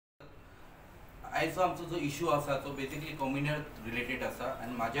आयचो आमचो जो इश्यू आसा तो बेसिकली कम्युनिटी रिलेटेड आसा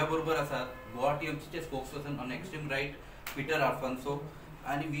आनी म्हाज्या बरोबर आसात Goa TMCचे spokesperson on extreme riot Peter आल्फान्सो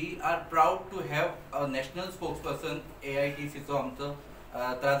आनी we are proud to have a national spokesperson AITCचो आमचो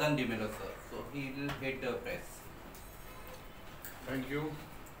त्राजन D'Mello sir. So he will head the press. Thank you,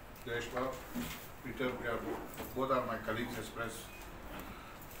 Jayeshwar. Peter, both are my colleagues as press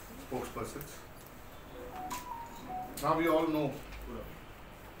spokespersons. Now we all know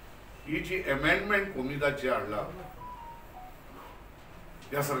he ji amendment कोमिदात जे हाडला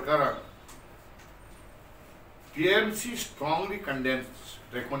ह्या सरकारान TMC strongly condemns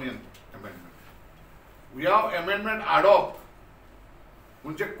draconian amendment. We have amendment adopt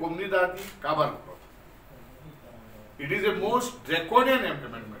म्हणजे कोमिदाती काबार करप. It is a most draconian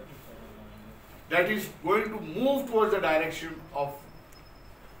amendment that is going to move towards the direction of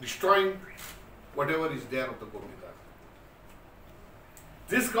destroying whatever is there of the Komitat.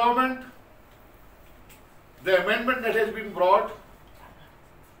 This government, the amendment that has been brought,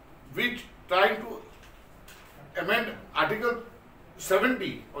 which trying to amend Article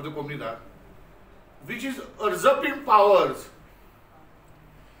 70 of the Komitat, which is usurping powers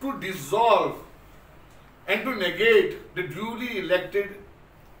to dissolve and to negate the duly elected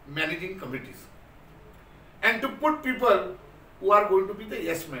managing committees and to put people who are going to be the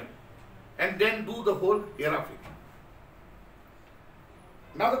yes men and then do the whole hierarchy.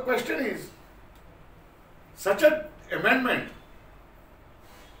 Now the question is, such an amendment,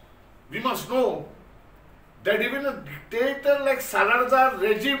 we must know that even a dictator like Salazar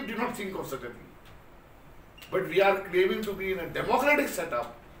regime did not think of such a thing. But we are claiming to be in a democratic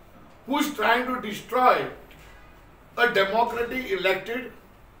setup who is trying to destroy a democratically elected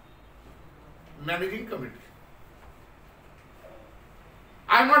managing committee.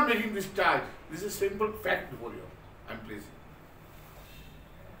 I am not making this charge. This is a simple fact before you. I am placing.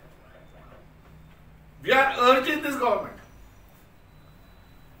 We are urging this government.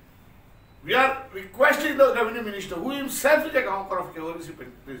 We are requesting the revenue minister, who himself is a Gaonkar of KORC,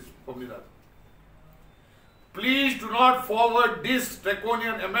 please, please do not forward this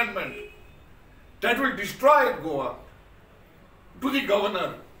draconian amendment that will destroy Goa to the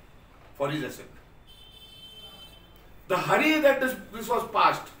governor for his assent. The hurry that this was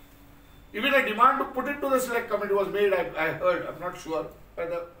passed, even a demand to put it to the select committee was made, I heard, I'm not sure, by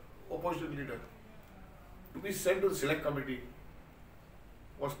the opposition leader, to be sent to the select committee,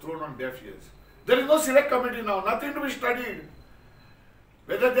 was thrown on deaf ears. There is no select committee now, nothing to be studied.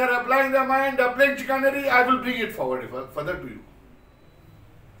 Whether they are applying their mind, applying chicanery, I will bring it forward further to you.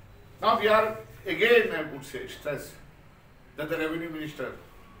 Now we are, again I would say, stress that the revenue minister,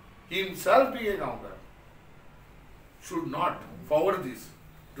 he himself being a governor, should not forward this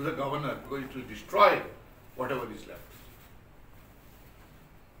to the governor because it will destroy whatever is left.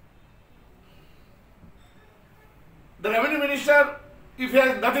 The revenue minister, if he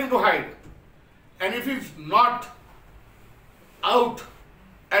has nothing to hide, and if he is not out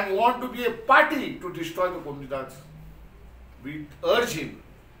and want to be a party to destroy the Komitats, we urge him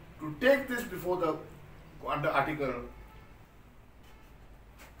to take this before the under article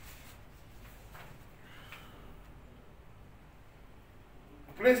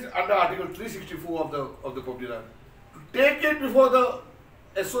placed under Article 364 of the Komitat, to take it before the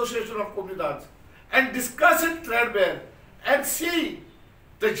Association of Komitats and discuss it threadbare and see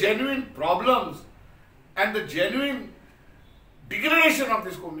the genuine problems and the genuine degradation of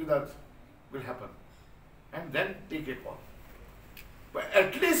this Komitats will happen, and then take a call. But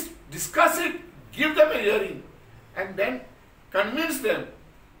at least discuss it, give them a hearing, and then convince them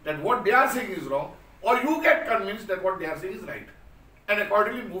that what they are saying is wrong, or you get convinced that what they are saying is right, and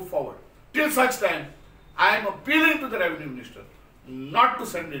accordingly move forward. Till such time, I am appealing to the revenue minister not to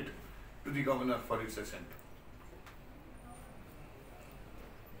send it to the governor for its assent.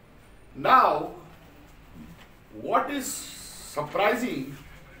 Now, what is surprising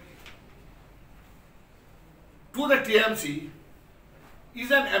to the TMC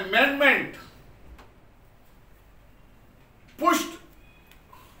is an amendment pushed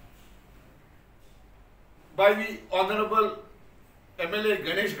by the Honorable MLA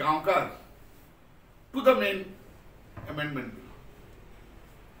Ganesh Gaonkar to the main amendment bill.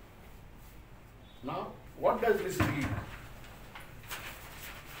 Now, what does this read?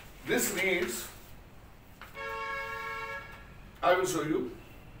 This reads, I will show you.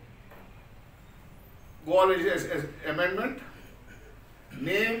 Go on as amendment,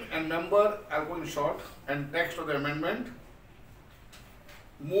 name and number, I'll go in short, and text of the amendment,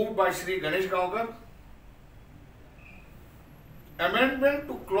 moved by Shri Ganesh Gaonkar. Amendment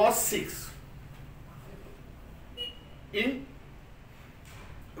to clause 6 in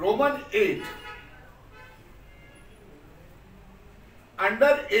Roman 8,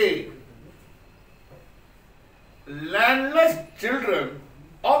 under A, landless children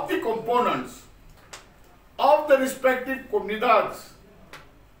of the components of the respective comunidades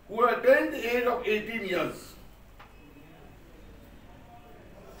who attain the age of 18 years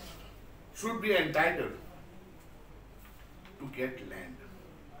should be entitled to get land.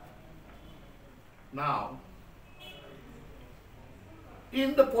 Now,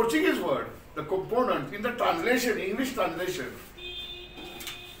 in the Portuguese word, the component, in the translation, English translation,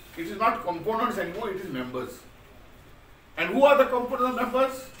 it is not components anymore, it is members. And who are the component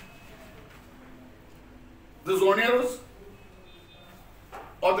members? The zoneros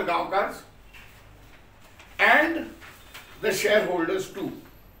or the gaonkars and the shareholders too.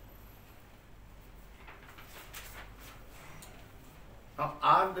 Now,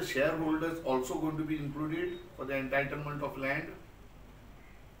 are the shareholders also going to be included for the entitlement of land?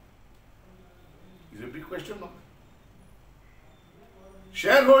 Is a big question mark.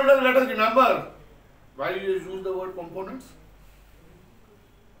 Shareholders, let us remember why you use the word components.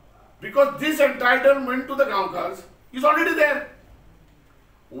 Because this entitlement to the gaonkars is already there.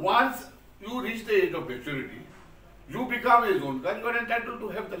 Once you reach the age of maturity, you become a zonekar, you are entitled to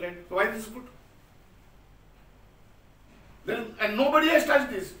have the land. So why this is good? Then, and nobody has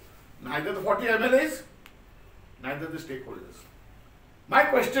touched this. Neither the 40 MLAs, neither the stakeholders. My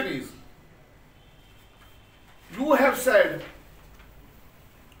question is, you have said,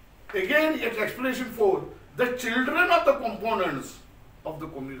 again at explanation 4, the children of the components of the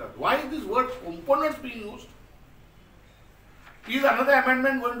community. Why is this word components being used? Is another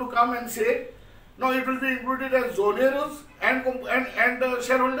amendment going to come and say, no, it will be included as zoneros and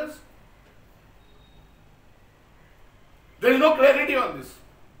shareholders? There is no clarity on this.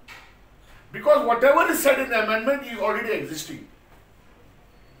 Because whatever is said in the amendment is already existing.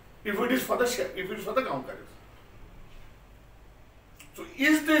 If it is for the gaonkars. So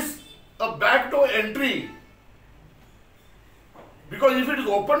is this a backdoor entry? Because if it is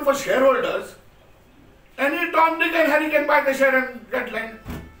open for shareholders, any Tom, Dick and Harry can buy the share and get land.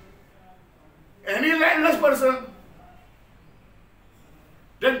 Any landless person,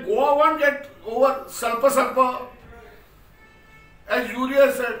 then go on get over salpa, as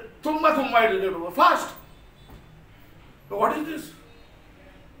Julius said, thumma it will get over fast. So what is this?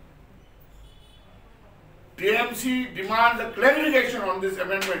 TMC demands a clarification on this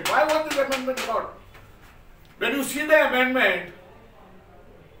amendment. Why was this amendment brought? When you see the amendment,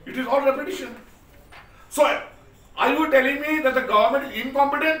 it is all repetition. So, are you telling me that the government is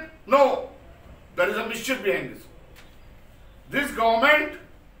incompetent? No. There is a mischief behind this. This government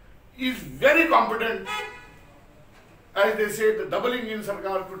is very competent, as they say, the double engine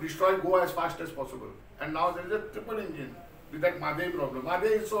Sarkar to destroy Goa as fast as possible. And now there is a triple engine with that Madhe problem.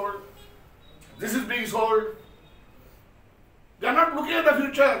 Madhe is sold. This is being sold. They are not looking at the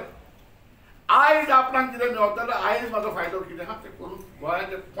future. आयज आपणाक कितें मेवतलें आयज म्हाजो फायदो कितें हा तें करून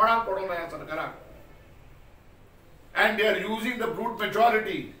गोंयांचे कोणाक पडोंक जाय सरकाराक and they are using the brute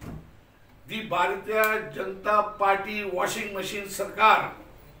majority. The Bharatiya Janata Party washing machine Sarkar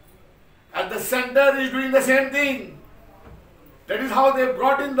at the center is doing the same thing. That is how they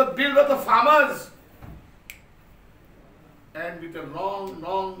brought in the bill of the farmers. And with a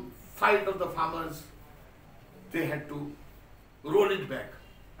long fight of the farmers, they had to roll it back.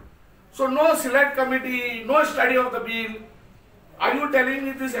 So no select committee, no study of the bill. Are you telling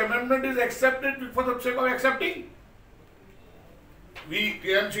me this amendment is accepted for the sake of accepting? We,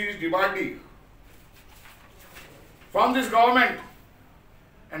 TMC, is demanding from this government,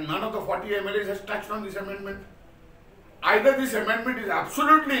 and none of the 40 MLAs has touched on this amendment. Either this amendment is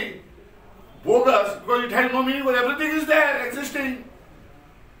absolutely bogus because it has no meaning, because everything is there, existing.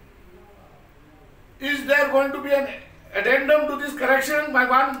 Is there going to be an addendum to this correction by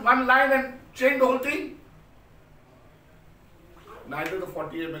one line and change the whole thing? Neither the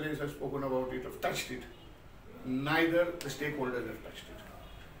 40 MLAs have spoken about it, have touched it. Neither the stakeholders have touched it.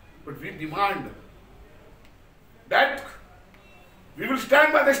 But we demand that we will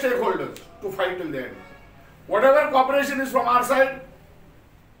stand by the stakeholders to fight till the end. Whatever cooperation is from our side,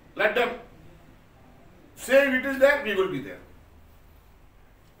 let them say if it is there, we will be there.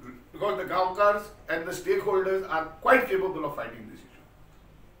 Because the gaonkars and the stakeholders are quite capable of fighting this issue.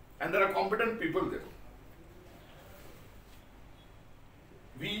 And there are competent people there.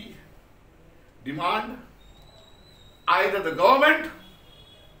 We demand either the government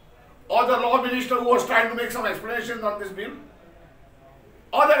or the law minister who was trying to make some explanations on this bill,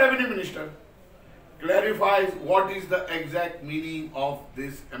 or the revenue minister clarifies what is the exact meaning of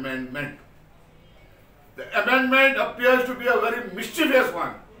this amendment. The amendment appears to be a very mischievous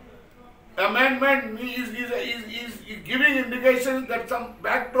one. amendment is giving indications that some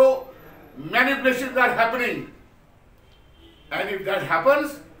backdoor manipulations are happening. And if that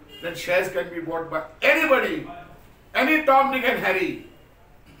happens, then shares can be bought by anybody, any Tom, Dick and Harry.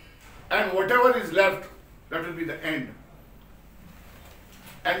 And whatever is left, that will be the end.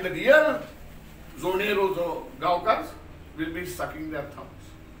 And the real Zoneros or Gaukars will be sucking their thumbs.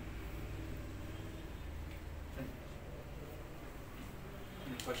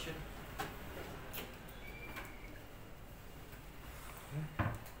 Any question?